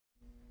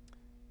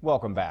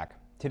Welcome back.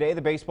 Today,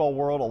 the baseball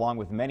world, along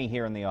with many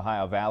here in the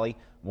Ohio Valley,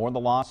 mourn the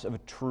loss of a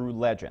true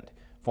legend.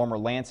 Former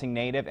Lansing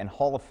native and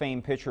Hall of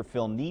Fame pitcher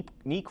Phil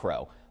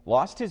Niekro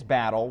lost his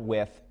battle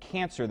with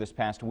cancer this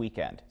past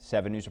weekend.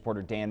 7 News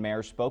reporter Dan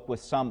Mayer spoke with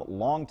some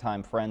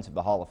longtime friends of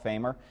the Hall of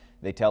Famer.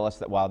 They tell us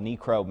that while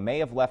Niekro may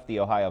have left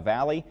the Ohio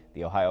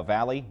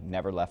Valley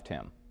never left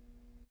him.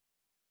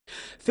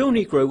 Phil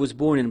Niekro was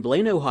born in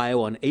Blaine,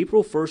 Ohio on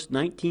April 1,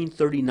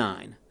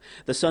 1939.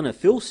 The son of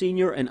Phil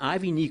Sr. and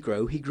Ivy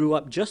Niekro, he grew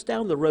up just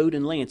down the road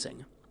in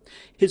Lansing.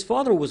 His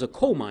father was a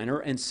coal miner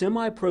and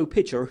semi-pro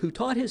pitcher who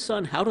taught his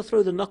son how to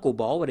throw the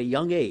knuckleball at a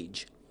young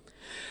age.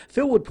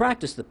 Phil would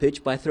practice the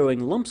pitch by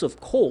throwing lumps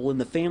of coal in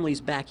the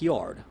family's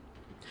backyard.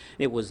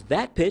 It was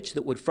that pitch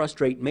that would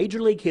frustrate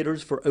major league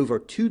hitters for over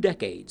 2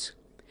 decades.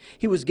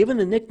 He was given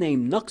the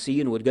nickname Knucksie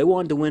and would go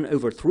on to win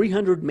over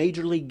 300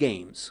 major league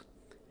games.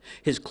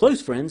 His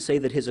close friends say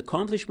that his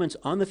accomplishments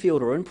on the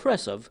field are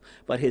impressive,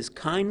 but his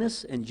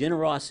kindness and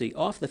generosity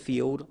off the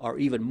field are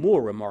even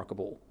more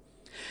remarkable.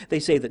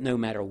 They say that no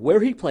matter where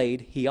he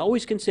played, he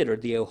always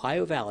considered the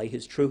Ohio Valley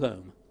his true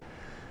home.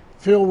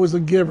 Phil was a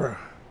giver,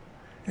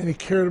 and he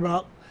cared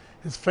about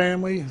his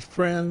family, his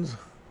friends,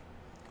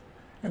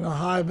 and the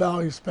Ohio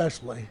Valley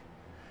especially.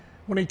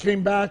 When he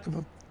came back to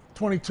the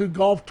 22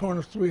 golf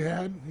tournaments we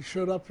had, he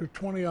showed up for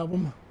 20 of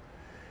them,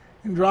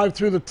 and drive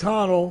through the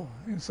tunnel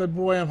and said,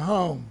 "Boy, I'm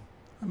home.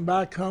 I'm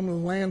back home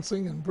in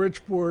Lansing and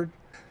Bridgeport."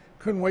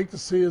 Couldn't wait to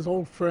see his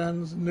old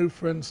friends and new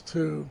friends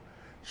too.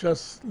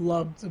 Just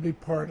loved to be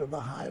part of the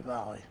Ohio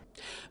Valley.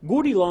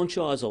 Gordy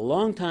Longshaw is a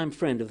longtime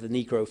friend of the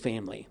Niekro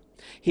family.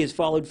 He has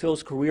followed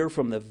Phil's career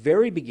from the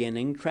very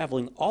beginning,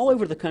 traveling all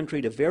over the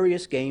country to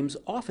various games,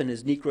 often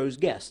as Niekro's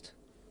guest.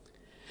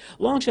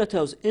 Longshaw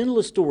tells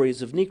endless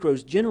stories of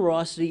Niekro's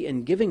generosity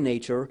and giving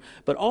nature,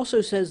 but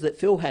also says that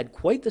Phil had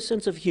quite the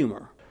sense of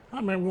humor. I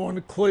remember going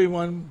to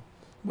Cleveland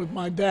with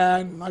my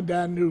dad. My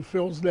dad knew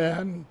Phil's dad,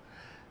 and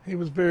he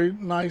was very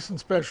nice and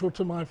special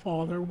to my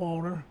father,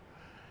 Walter.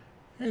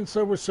 And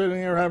so we're sitting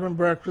there having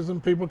breakfast,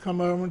 and people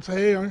come over and say,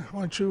 "Hey,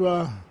 aren't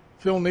you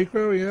Phil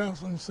Niekro?"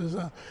 "Yes." And he says,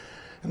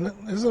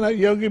 "Isn't that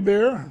Yogi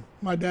Bear?"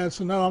 My dad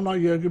said, "No, I'm not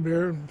Yogi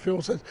Bear." And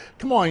Phil says,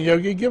 "Come on,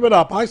 Yogi, give it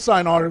up. I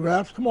sign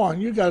autographs. Come on,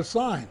 you got to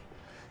sign."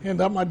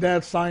 Ended up my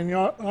dad signing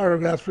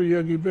autographs for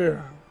Yogi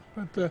Bear.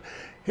 But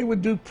he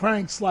would do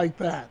pranks like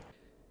that.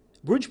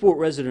 Bridgeport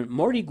resident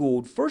Marty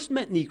Gould first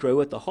met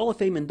Niekro at the Hall of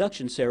Fame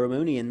induction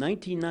ceremony in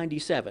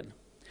 1997.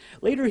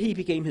 Later, he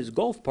became his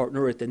golf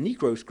partner at the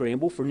Niekro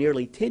Scramble for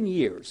nearly 10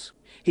 years.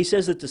 He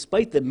says that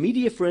despite the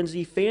media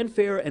frenzy,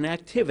 fanfare, and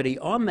activity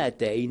on that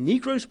day,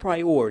 Niekro's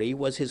priority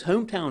was his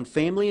hometown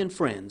family and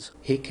friends.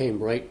 He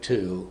came right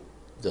to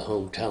the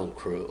hometown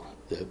crew.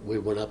 We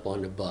went up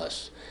on the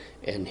bus,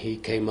 and he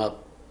came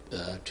up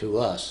to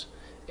us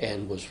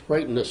and was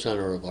right in the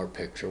center of our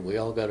picture. We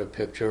all got a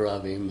picture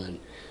of him, and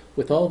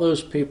with all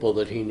those people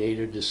that he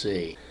needed to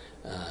see,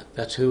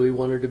 that's who he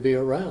wanted to be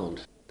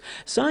around.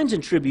 Signs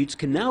and tributes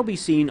can now be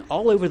seen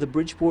all over the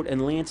Bridgeport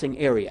and Lansing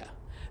area.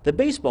 The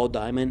baseball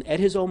diamond at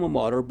his alma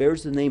mater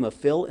bears the name of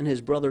Phil and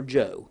his brother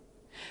Joe.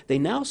 They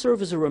now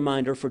serve as a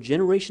reminder for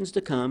generations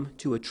to come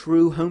to a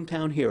true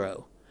hometown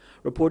hero.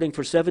 Reporting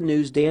for 7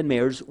 News, Dan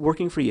Mayers,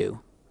 working for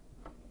you.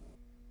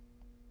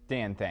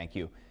 Dan, thank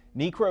you.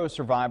 Niekro is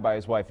survived by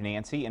his wife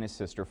Nancy and his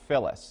sister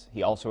Phyllis.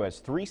 He also has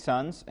 3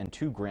 sons and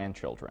 2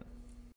 grandchildren.